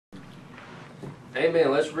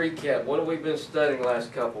Amen. Let's recap. What have we been studying the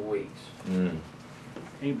last couple weeks?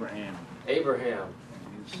 Abraham. Abraham.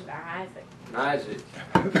 Isaac. And Isaac.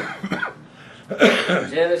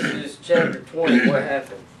 Genesis chapter 20. What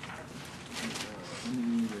happened?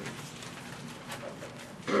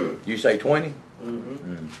 You say 20?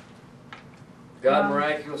 Mm-hmm. God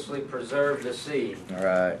miraculously preserved the seed. All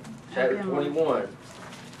right. Chapter 21.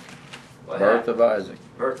 What Birth happened? of Isaac.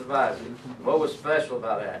 Birth of Isaac. What was special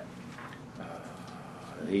about that?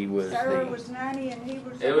 He was Sarah the. was 90 and he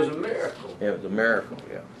was. It was a miracle. It was a miracle.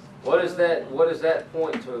 Yeah. What does that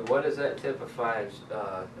point to? What does that typify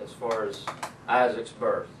as far as Isaac's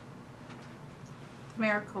birth?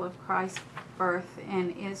 Miracle of Christ's birth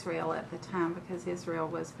in Israel at the time, because Israel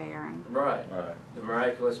was barren. Right. Right. The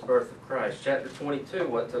miraculous birth of Christ. Chapter 22.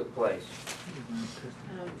 What took place?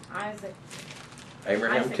 Isaac.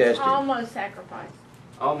 Abraham Isaac tested. almost sacrificed.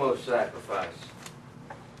 Almost sacrifice.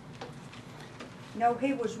 No,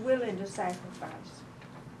 he was willing to sacrifice.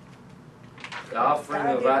 The offering God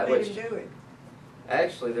of didn't let which him do it.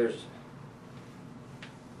 actually there's.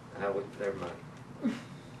 Never mind.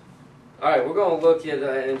 All right, we're going to look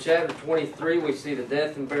at in chapter 23. We see the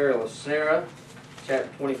death and burial of Sarah. Chapter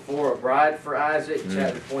 24, a bride for Isaac.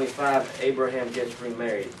 Chapter 25, Abraham gets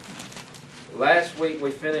remarried. Last week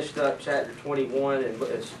we finished up chapter 21 and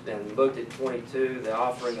looked at 22, the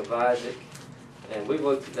offering of Isaac. And we've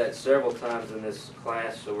looked at that several times in this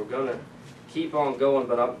class, so we're going to keep on going.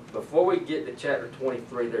 But before we get to chapter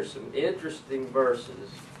 23, there's some interesting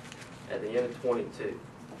verses at the end of 22.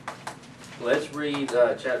 Let's read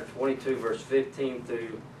chapter 22, verse 15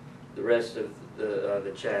 through the rest of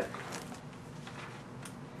the chapter.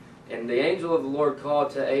 And the angel of the Lord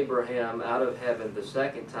called to Abraham out of heaven the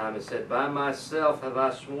second time and said, By myself have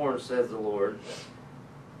I sworn, says the Lord,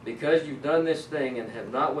 because you've done this thing and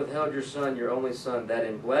have not withheld your son, your only son, that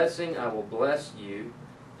in blessing I will bless you,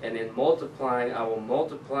 and in multiplying I will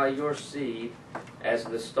multiply your seed as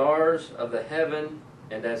the stars of the heaven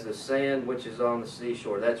and as the sand which is on the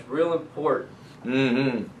seashore. That's real important.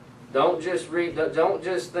 Mm-hmm. Don't just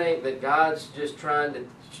think that God's just trying to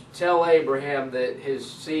tell Abraham that his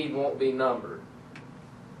seed won't be numbered.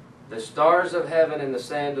 The stars of heaven and the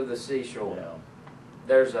sand of the seashore. Yeah.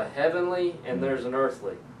 There's a heavenly and there's an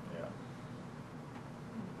earthly. Yeah.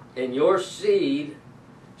 And your seed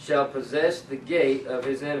shall possess the gate of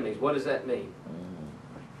his enemies. What does that mean?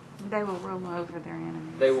 They will rule over their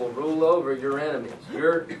enemies. They will rule over your enemies.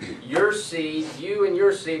 Your seed, you and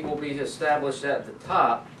your seed will be established at the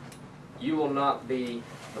top. You will not be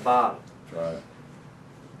the bottom. Right.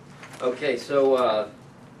 Okay, so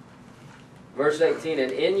verse 18,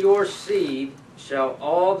 and in your seed shall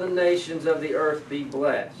all the nations of the earth be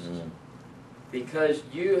blessed, because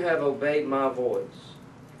you have obeyed my voice.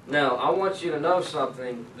 Now, I want you to know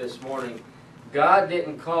something this morning. God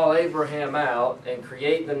didn't call Abraham out and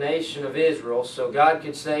create the nation of Israel so God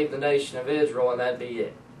could save the nation of Israel and that'd be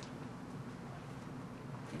it.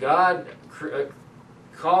 God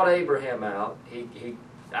called Abraham out.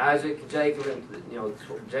 Isaac, Jacob, and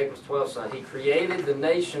Jacob's 12 sons. He created the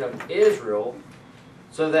nation of Israel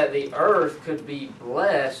so that the earth could be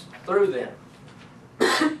blessed through them.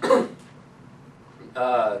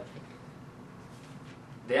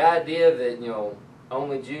 The idea that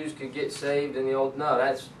only Jews could get saved in the old, no,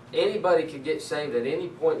 that's anybody could get saved at any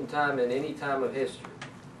point in time in any time of history.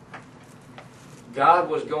 God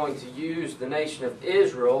was going to use the nation of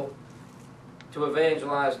Israel to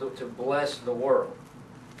evangelize, to bless the world.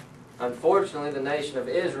 Unfortunately, the nation of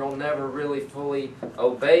Israel never really fully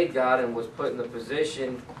obeyed God and was put in the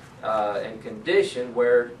position and condition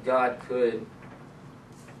where God could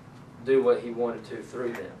do what He wanted to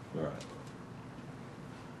through them. Right.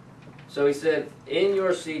 So He said, in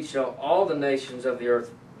your seed shall all the nations of the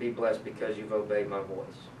earth be blessed because you've obeyed my voice.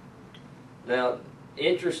 Now,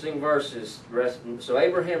 interesting verses. So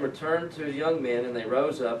Abraham returned to his young men, and they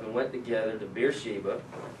rose up and went together to Beersheba.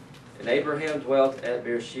 And Abraham dwelt at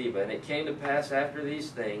Beersheba. And it came to pass after these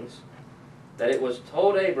things that it was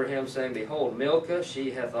told Abraham, saying, Behold, Milcah,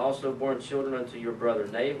 she hath also borne children unto your brother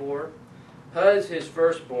Nahor, Huz his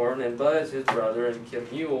firstborn, and Buz his brother, and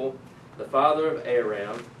Kemuel, the father of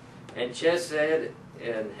Aram, and Chesed,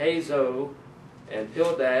 and Hazo, and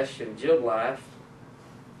Pildash, and Jidlaph,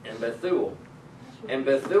 and Bethuel. And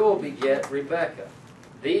Bethuel begat Rebekah.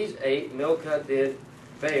 These 8 Milcah did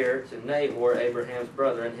bear to Nahor, Abraham's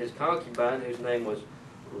brother, and his concubine, whose name was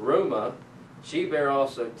Reumah. She bare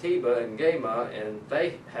also Tebah, and Gamah, and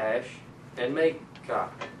Thahash, and Maachah.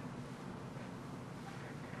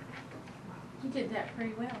 You did that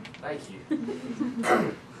pretty well. Thank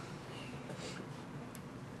you.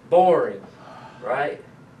 Boring, right?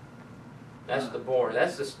 That's the boring.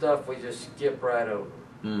 That's the stuff we just skip right over.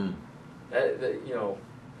 Mm. You know,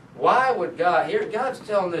 why would God? Here, God's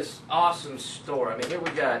telling this awesome story. I mean, here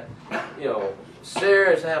we got, you know,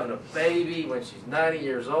 Sarah's having a baby when she's 90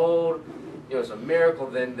 years old. You know, it's a miracle.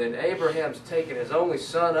 Then Abraham's taking his only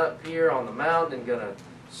son up here on the mountain and gonna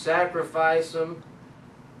sacrifice him.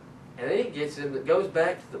 And then he goes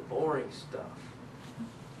back to the boring stuff.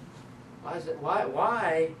 Why is it?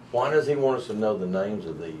 Why? Why does he want us to know the names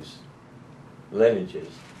of these lineages?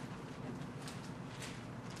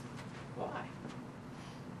 Why?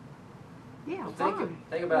 Yeah, Well, why?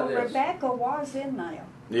 think about Well, this. Rebecca was in there.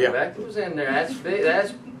 Rebecca was in there. That's big.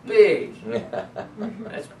 That's big.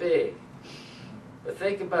 That's big. But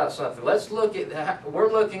think about something. Let's look at.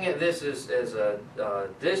 We're looking at this as a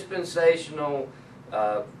dispensational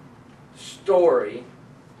story.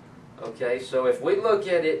 Okay, so if we look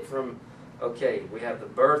at it from, okay, we have the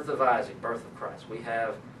birth of Isaac, birth of Christ. We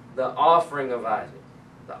have the offering of Isaac,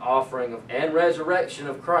 the offering of and resurrection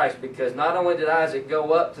of Christ. Because not only did Isaac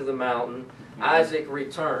go up to the mountain, Isaac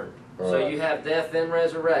returned. So Right. you have death and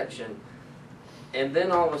resurrection, and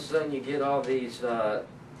then all of a sudden you get all these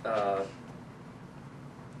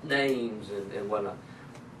names and whatnot.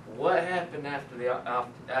 What happened after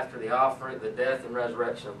the offering, the death and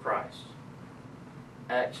resurrection of Christ?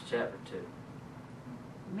 Acts chapter 2.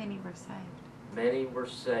 Many were saved. Many were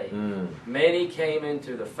saved. Mm. Many came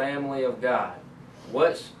into the family of God.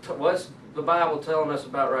 What's the Bible telling us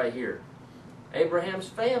about right here? Abraham's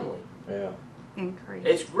family. Yeah. Increase.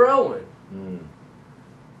 It's growing. Mm.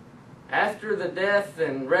 After the death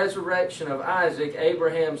and resurrection of Isaac,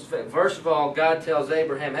 first of all, God tells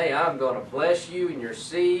Abraham, hey, I'm going to bless you and your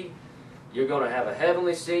seed. You're going to have a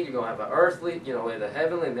heavenly seed. You're going to have an earthly, the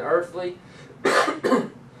heavenly and the earthly.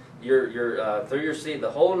 Through your seed,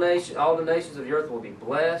 the whole nation, all the nations of the earth will be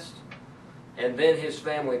blessed. And then his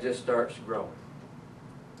family just starts growing.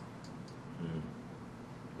 Mm.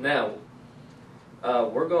 Now,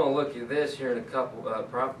 we're going to look at this here in a couple,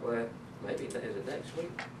 probably, maybe, is it next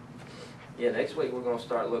week? Yeah, next week we're going to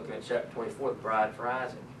start looking at chapter 24, the bride for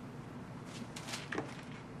Isaac.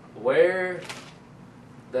 Where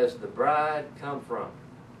does the bride come from?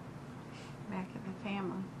 Back in the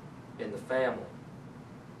family. In the family.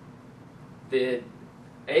 Did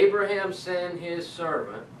Abraham send his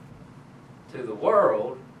servant to the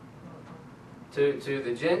world, to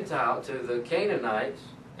the Gentile, to the Canaanites,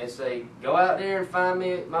 and say, go out there and find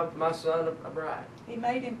me my son a bride? He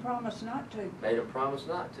made him promise not to. Made him promise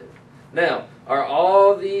not to. Now, are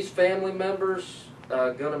all these family members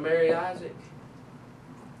going to marry Isaac?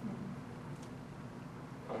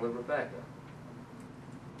 Only Rebecca.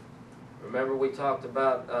 Remember, we talked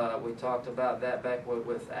about that back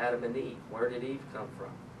with Adam and Eve. Where did Eve come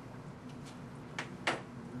from?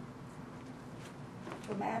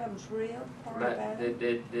 From Adam's rib, part of Adam.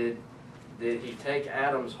 Did he take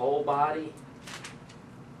Adam's whole body,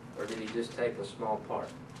 or did he just take a small part?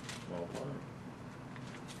 Well, fine.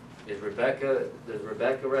 Does Rebecca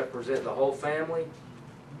represent the whole family?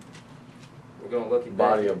 We're going to look at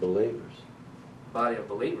Body that. of believers. Body of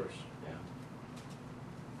believers. Yeah.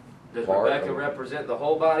 Does Part Rebecca of- represent the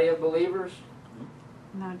whole body of believers?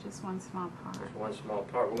 No, just one small part. Just one small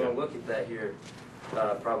part. We're going to look at that here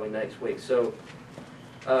probably next week. So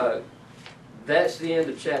that's the end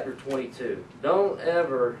of chapter 22. And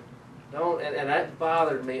that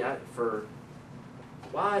bothered me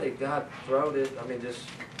why did God throw this?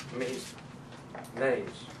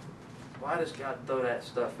 Names. Why does God throw that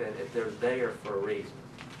stuff in if they're there for a reason?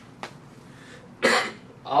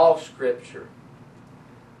 All Scripture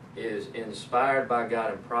is inspired by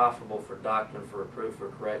God and profitable for doctrine, for reproof, for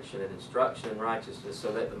correction, and instruction in righteousness,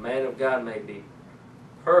 so that the man of God may be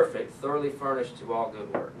perfect, thoroughly furnished to all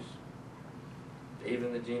good works,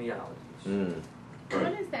 even the genealogies. Mm.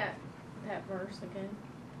 What is that verse again?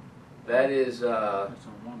 That is That's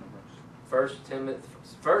on one of us.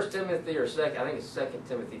 1 Timothy or second. I think it's 2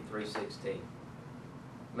 Timothy 3:16.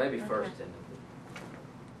 Maybe 1 Okay. Timothy.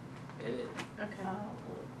 It is. Okay.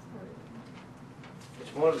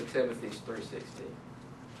 It's one of the Timothy's 3:16.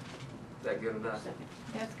 Is that good enough?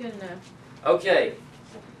 That's good enough. Okay.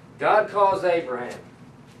 God calls Abraham,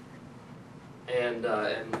 and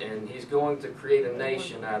he's going to create a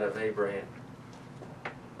nation out of Abraham.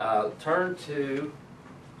 Turn to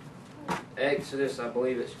Exodus, I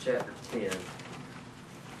believe it's chapter 10.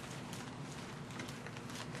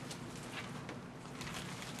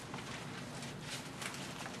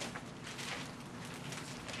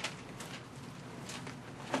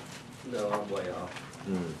 No, I'm way off.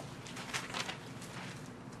 Mm.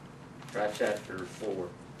 Try chapter 4.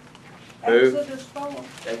 Who? Exodus 4.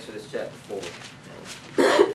 Exodus chapter 4.